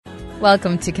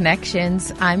Welcome to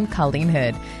Connections. I'm Colleen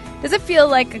Hood. Does it feel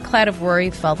like a cloud of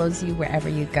worry follows you wherever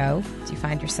you go? Do you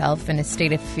find yourself in a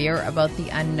state of fear about the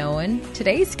unknown?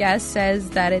 Today's guest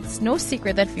says that it's no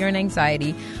secret that fear and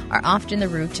anxiety are often the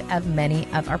root of many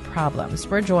of our problems.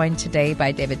 We're joined today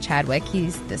by David Chadwick.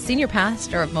 He's the senior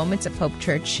pastor of Moments of Hope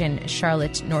Church in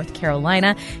Charlotte, North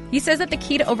Carolina. He says that the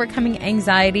key to overcoming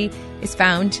anxiety is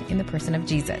found in the person of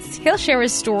Jesus. He'll share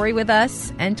his story with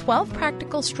us and 12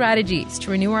 practical strategies to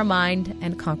renew our mind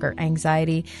and conquer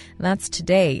anxiety. That's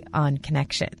today on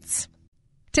Connections.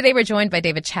 Today we're joined by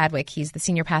David Chadwick. He's the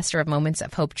senior pastor of Moments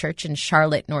of Hope Church in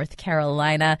Charlotte, North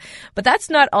Carolina. But that's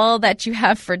not all that you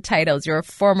have for titles. You're a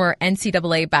former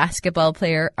NCAA basketball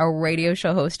player, a radio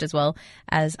show host, as well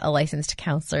as a licensed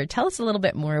counselor. Tell us a little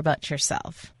bit more about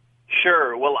yourself.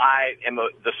 Sure. Well, I am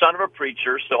the son of a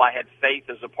preacher, so I had faith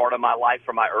as a part of my life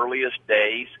from my earliest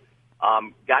days.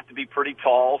 Got to be pretty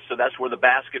tall, so that's where the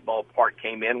basketball part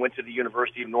came in. Went to the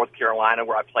University of North Carolina,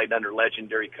 where I played under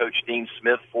legendary Coach Dean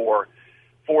Smith for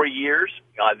 4 years.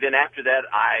 Then after that,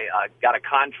 I got a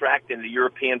contract in the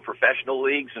European professional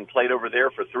leagues and played over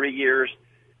there for 3 years.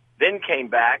 Then came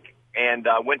back and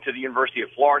went to the University of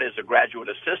Florida as a graduate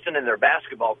assistant in their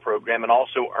basketball program, and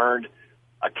also earned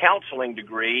a counseling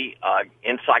degree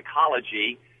in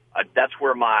psychology. That's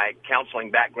where my counseling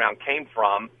background came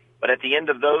from. But at the end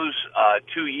of those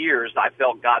 2 years, I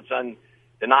felt God's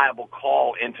undeniable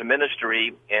call into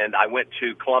ministry, and I went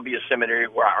to Columbia Seminary,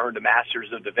 where I earned a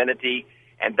Master's of Divinity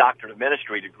and Doctorate of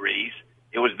Ministry degrees.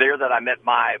 It was there that I met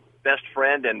my best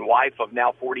friend and wife of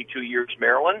now 42 years,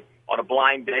 Marilyn, on a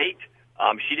blind date.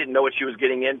 She didn't know what she was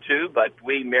getting into, but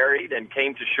we married and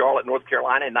came to Charlotte, North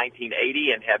Carolina in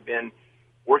 1980 and have been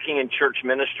working in church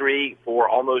ministry for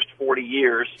almost 40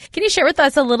 years. Can you share with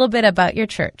us a little bit about your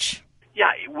church?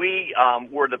 Yeah, we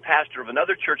were the pastor of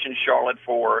another church in Charlotte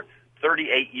for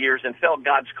 38 years and felt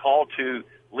God's call to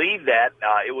leave that.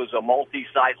 It was a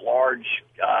multi-site, large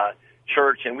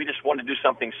church, and we just wanted to do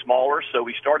something smaller, so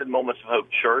we started Moments of Hope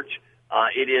Church.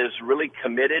 It is really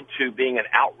committed to being an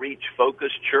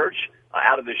outreach-focused church.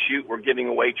 Out of the chute, we're giving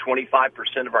away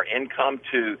 25% of our income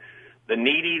to the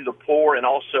needy, the poor, and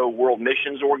also world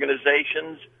missions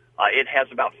organizations. It has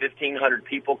about 1,500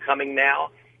 people coming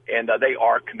now, and they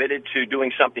are committed to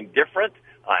doing something different,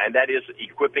 and that is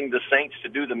equipping the saints to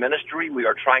do the ministry. We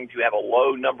are trying to have a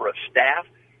low number of staff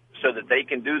so that they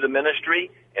can do the ministry,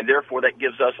 and therefore that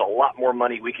gives us a lot more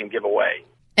money we can give away.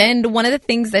 And one of the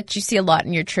things that you see a lot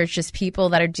in your church is people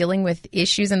that are dealing with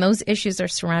issues, and those issues are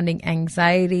surrounding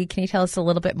anxiety. Can you tell us a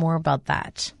little bit more about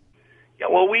that? Yeah,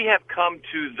 well, we have come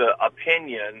to the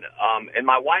opinion, and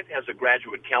my wife has a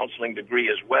graduate counseling degree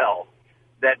as well,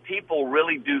 that people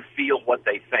really do feel what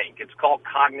they think. It's called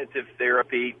cognitive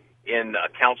therapy in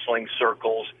counseling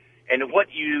circles, and what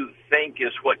you think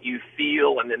is what you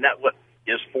feel, and then that what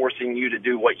is forcing you to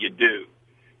do what you do.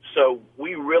 So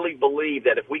we really believe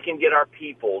that if we can get our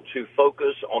people to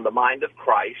focus on the mind of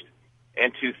Christ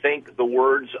and to think the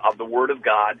words of the Word of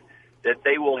God, that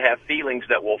they will have feelings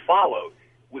that will follow.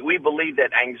 We believe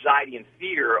that anxiety and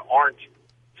fear aren't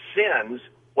sins.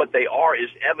 What they are is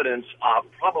evidence of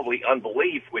probably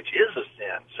unbelief, which is a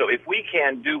sin. So if we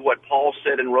can do what Paul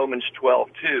said in Romans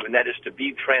 12:2, and that is to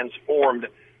be transformed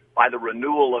by the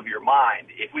renewal of your mind,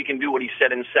 if we can do what he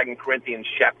said in 2 Corinthians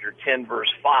chapter 10,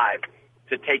 verse 5,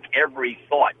 to take every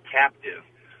thought captive,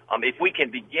 if we can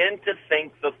begin to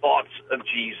think the thoughts of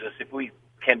Jesus, if we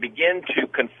can begin to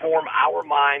conform our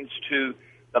minds to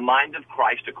the mind of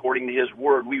Christ according to his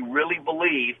word, we really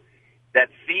believe that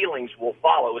feelings will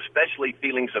follow, especially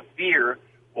feelings of fear,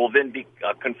 will then be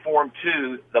conformed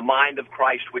to the mind of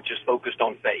Christ, which is focused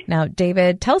on faith. Now,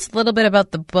 David, tell us a little bit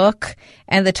about the book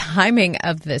and the timing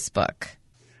of this book.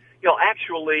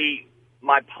 Actually,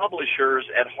 my publishers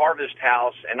at Harvest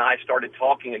House and I started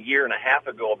talking a year and a half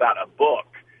ago about a book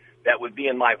that would be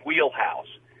in my wheelhouse.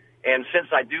 And since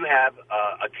I do have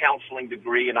a counseling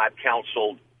degree and I've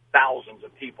counseled thousands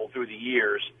of people through the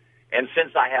years, and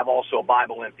since I have also a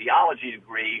Bible and theology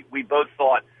degree, we both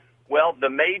thought, well, the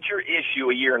major issue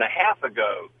a year and a half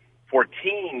ago for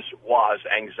teens was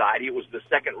anxiety. It was the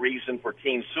second reason for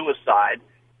teen suicide.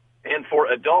 And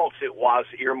for adults, it was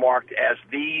earmarked as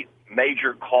the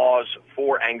major cause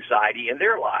for anxiety in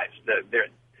their lives.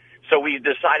 So we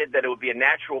decided that it would be a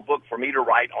natural book for me to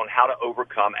write on how to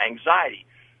overcome anxiety.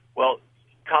 Well,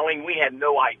 Colleen, we had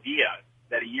no idea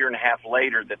that a year and a half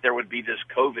later that there would be this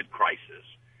COVID crisis.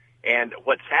 And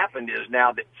what's happened is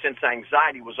now that since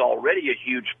anxiety was already a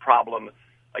huge problem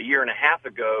a year and a half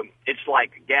ago, it's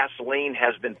like gasoline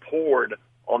has been poured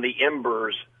on the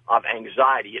embers of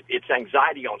anxiety. It's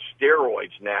anxiety on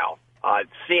steroids now.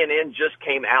 CNN just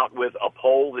came out with a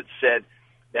poll that said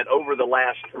that over the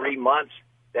last 3 months,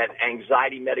 that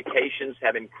anxiety medications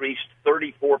have increased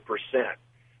 34%.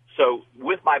 So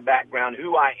with my background,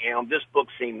 who I am, this book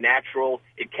seemed natural.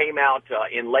 It came out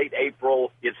in late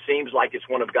April. It seems like it's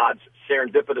one of God's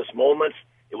serendipitous moments.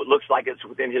 It looks like it's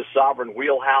within his sovereign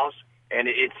wheelhouse, and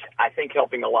it's, I think,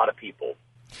 helping a lot of people.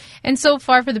 And so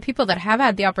far, for the people that have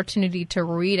had the opportunity to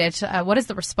read it, what has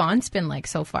the response been like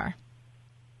so far?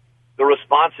 The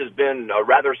response has been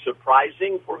rather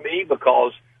surprising for me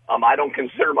because I don't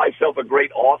consider myself a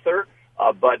great author,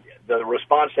 but the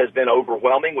response has been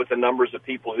overwhelming with the numbers of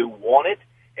people who want it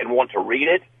and want to read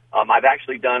it. I've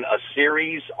actually done a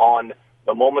series on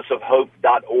the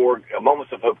momentsofhope.org,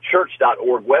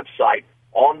 momentsofhopechurch.org website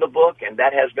on the book, and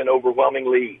that has been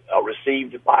overwhelmingly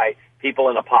received by people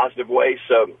in a positive way.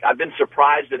 So I've been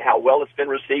surprised at how well it's been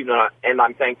received, and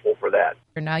I'm thankful for that.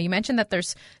 Now, you mentioned that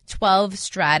there's 12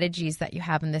 strategies that you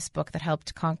have in this book that help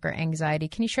to conquer anxiety.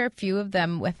 Can you share a few of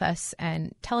them with us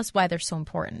and tell us why they're so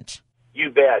important? You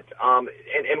bet.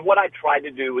 And what I tried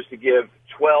to do was to give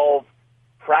 12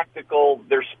 practical,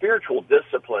 they're spiritual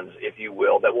disciplines, if you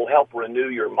will, that will help renew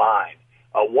your mind.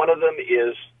 One of them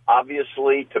is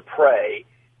obviously to pray,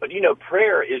 but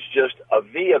prayer is just a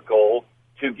vehicle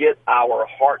to get our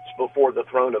hearts before the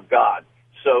throne of God.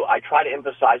 So I try to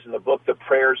emphasize in the book the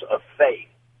prayers of faith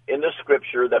in the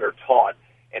scripture that are taught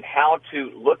and how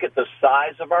to look at the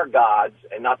size of our gods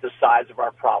and not the size of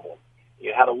our problem.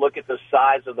 You how to look at the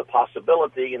size of the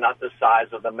possibility and not the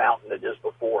size of the mountain that is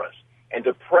before us, and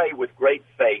to pray with great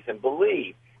faith and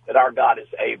believe that our God is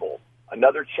able.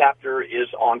 Another chapter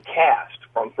is on cast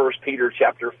from 1 Peter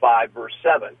chapter 5, verse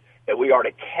 7, that we are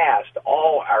to cast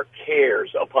all our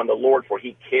cares upon the Lord, for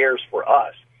he cares for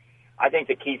us. I think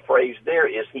the key phrase there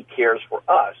is he cares for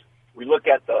us. We look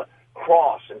at the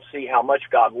cross and see how much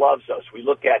God loves us. We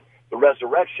look at the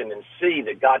resurrection and see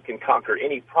that God can conquer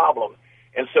any problem.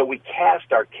 And so we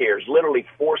cast our cares, literally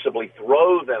forcibly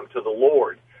throw them to the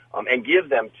Lord and give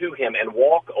them to him and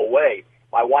walk away.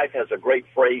 My wife has a great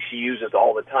phrase she uses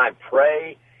all the time,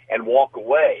 pray and walk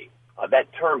away.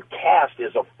 That term cast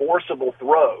is a forcible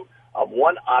throw of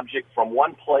one object from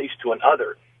one place to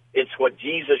another. It's what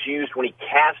Jesus used when he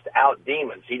cast out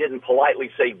demons. He didn't politely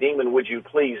say, demon, would you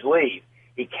please leave?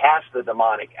 He cast the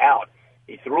demonic out.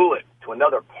 He threw it to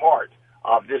another part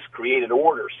of this created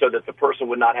order so that the person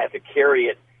would not have to carry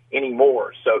it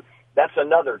anymore. So that's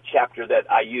another chapter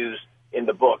that I use in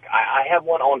the book. I have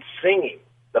one on singing,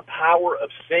 the power of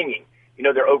singing.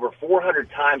 There are over 400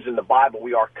 times in the Bible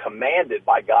we are commanded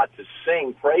by God to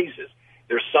sing praises.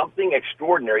 There's something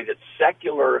extraordinary that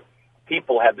secular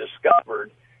people have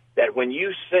discovered, that when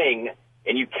you sing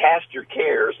and you cast your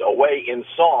cares away in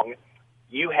song,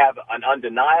 you have an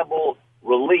undeniable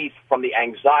relief from the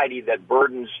anxiety that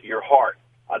burdens your heart.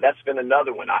 That's been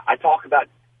another one. I talk about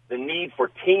the need for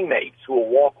teammates who will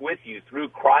walk with you through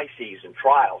crises and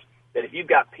trials, that if you've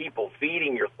got people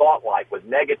feeding your thought life with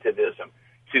negativism,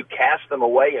 to cast them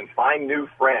away and find new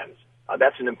friends.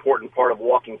 That's an important part of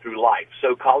walking through life.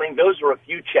 So, Colleen, those are a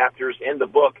few chapters in the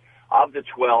book of the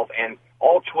 12, and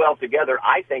all 12 together,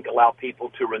 I think, allow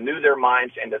people to renew their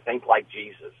minds and to think like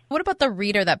Jesus. What about the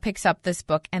reader that picks up this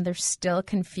book and they're still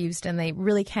confused and they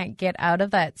really can't get out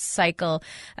of that cycle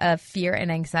of fear and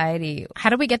anxiety? How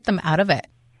do we get them out of it?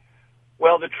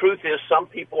 Well, the truth is some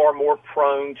people are more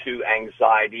prone to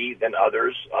anxiety than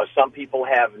others. Some people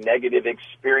have negative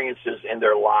experiences in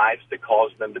their lives that cause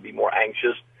them to be more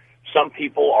anxious. Some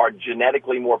people are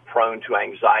genetically more prone to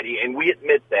anxiety, and we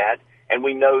admit that, and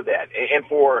we know that. And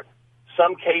for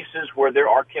some cases where there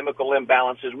are chemical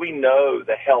imbalances, we know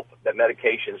the help that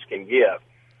medications can give.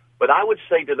 But I would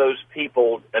say to those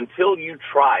people, until you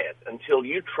try it, until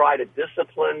you try to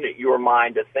discipline your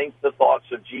mind to think the thoughts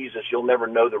of Jesus, you'll never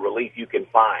know the relief you can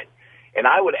find. And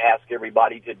I would ask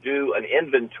everybody to do an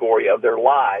inventory of their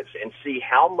lives and see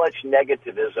how much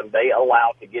negativism they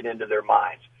allow to get into their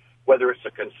minds, whether it's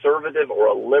a conservative or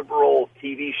a liberal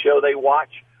TV show they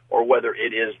watch, or whether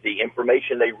it is the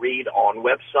information they read on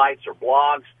websites or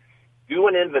blogs. Do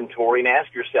an inventory and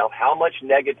ask yourself, how much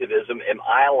negativism am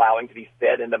I allowing to be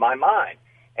fed into my mind?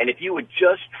 And if you would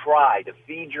just try to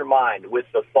feed your mind with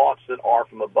the thoughts that are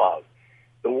from above,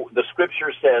 the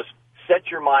scripture says, set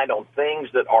your mind on things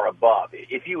that are above.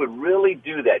 If you would really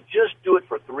do that, just do it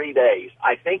for 3 days.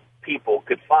 I think people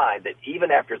could find that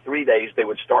even after 3 days, they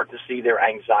would start to see their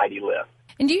anxiety lift.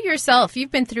 And you yourself, you've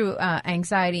been through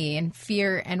anxiety and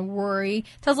fear and worry.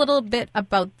 Tell us a little bit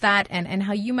about that and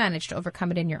how you managed to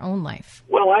overcome it in your own life.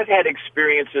 Well, I've had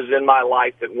experiences in my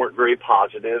life that weren't very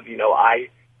positive. I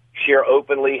share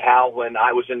openly how when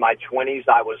I was in my 20s,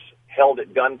 I was held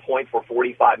at gunpoint for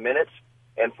 45 minutes.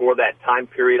 And for that time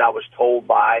period, I was told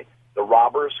by the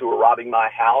robbers who were robbing my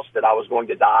house, that I was going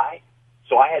to die.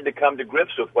 So I had to come to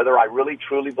grips with whether I really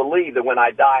truly believe that when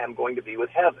I die, I'm going to be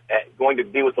with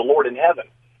the Lord in heaven.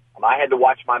 I had to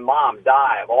watch my mom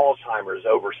die of Alzheimer's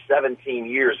over 17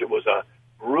 years. It was a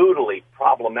brutally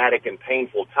problematic and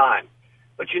painful time.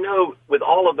 But with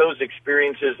all of those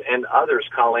experiences and others,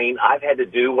 Colleen, I've had to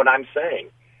do what I'm saying.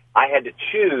 I had to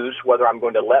choose whether I'm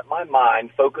going to let my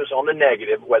mind focus on the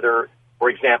negative, whether,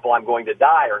 for example, I'm going to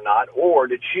die or not, or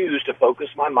to choose to focus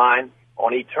my mind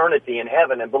on eternity in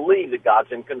heaven and believe that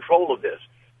God's in control of this.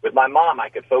 With my mom, I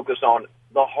could focus on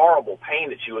the horrible pain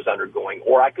that she was undergoing,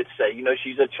 or I could say,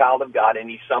 she's a child of God and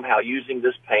he's somehow using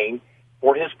this pain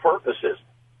for his purposes.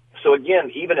 So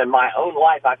again, even in my own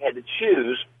life, I've had to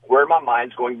choose where my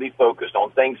mind's going to be focused,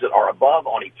 on things that are above,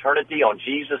 on eternity, on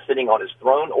Jesus sitting on his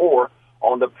throne, or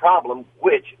on the problem,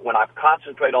 which, when I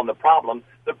concentrate on the problem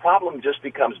just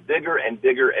becomes bigger and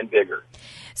bigger and bigger.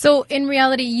 So in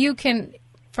reality, you can,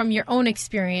 from your own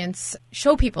experience,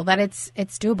 show people that it's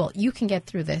doable. You can get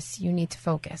through this. You need to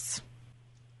focus.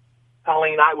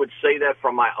 Colleen, I would say that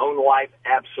from my own life,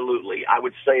 absolutely. I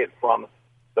would say it from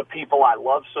the people I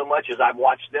love so much as I've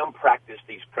watched them practice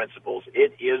these principles.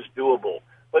 It is doable.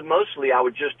 But mostly I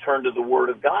would just turn to the Word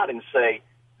of God and say,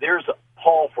 there's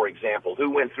Paul, for example,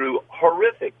 who went through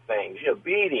horrific things,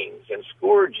 beatings and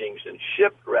scourgings and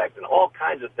shipwreck and all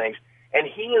kinds of things. And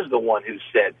he is the one who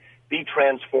said, be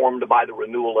transformed by the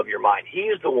renewal of your mind. He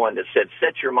is the one that said,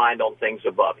 set your mind on things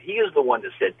above. He is the one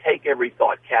that said, take every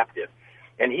thought captive.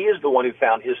 And he is the one who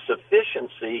found his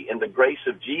sufficiency in the grace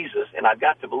of Jesus. And I've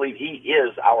got to believe he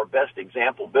is our best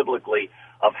example biblically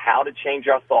of how to change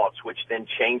our thoughts, which then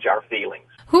change our feelings.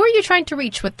 Who are you trying to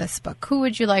reach with this book? Who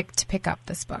would you like to pick up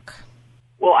this book?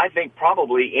 Well, I think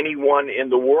probably anyone in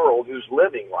the world who's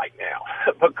living right now,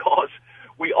 because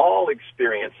we all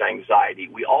experience anxiety.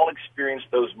 We all experience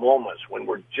those moments when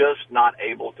we're just not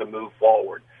able to move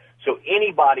forward. So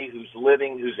anybody who's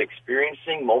living, who's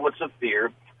experiencing moments of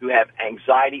fear, who have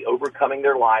anxiety overcoming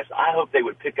their lives, I hope they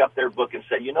would pick up their book and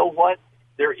say, you know what?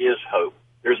 There is hope.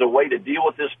 There's a way to deal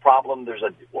with this problem. There's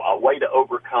a way to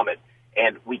overcome it.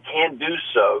 And we can do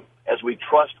so as we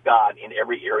trust God in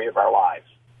every area of our lives.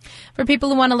 For people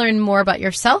who want to learn more about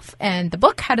yourself and the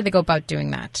book, how do they go about doing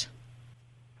that?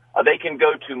 They can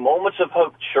go to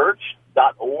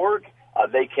momentsofhopechurch.org.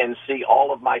 They can see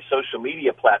all of my social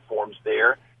media platforms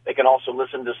there. They can also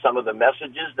listen to some of the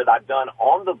messages that I've done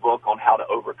on the book on how to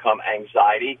overcome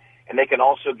anxiety. And they can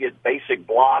also get basic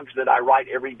blogs that I write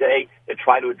every day that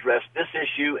try to address this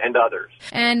issue and others.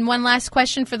 And one last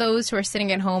question for those who are sitting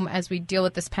at home as we deal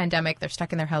with this pandemic. They're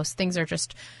stuck in their house. Things are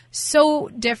just so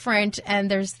different,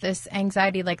 and there's this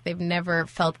anxiety like they've never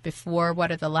felt before.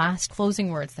 What are the last closing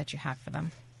words that you have for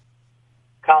them?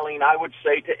 Colleen, I would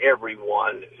say to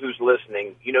everyone who's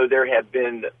listening, there have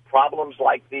been problems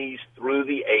like these through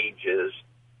the ages,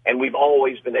 and we've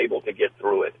always been able to get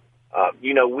through it.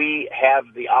 We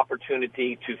have the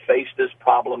opportunity to face this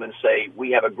problem and say,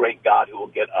 we have a great God who will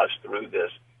get us through this.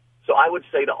 So I would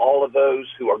say to all of those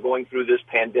who are going through this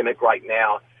pandemic right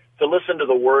now, to listen to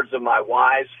the words of my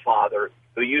wise father,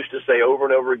 who used to say over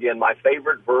and over again, my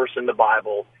favorite verse in the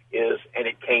Bible is, and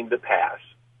it came to pass.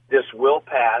 This will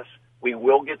pass. We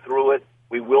will get through it.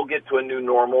 We will get to a new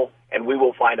normal, and we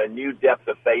will find a new depth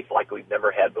of faith like we've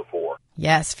never had before.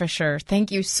 Yes, for sure.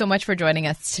 Thank you so much for joining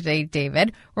us today,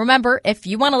 David. Remember, if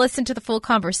you want to listen to the full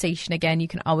conversation again, you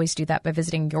can always do that by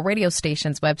visiting your radio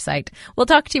station's website. We'll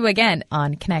talk to you again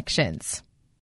on Connections.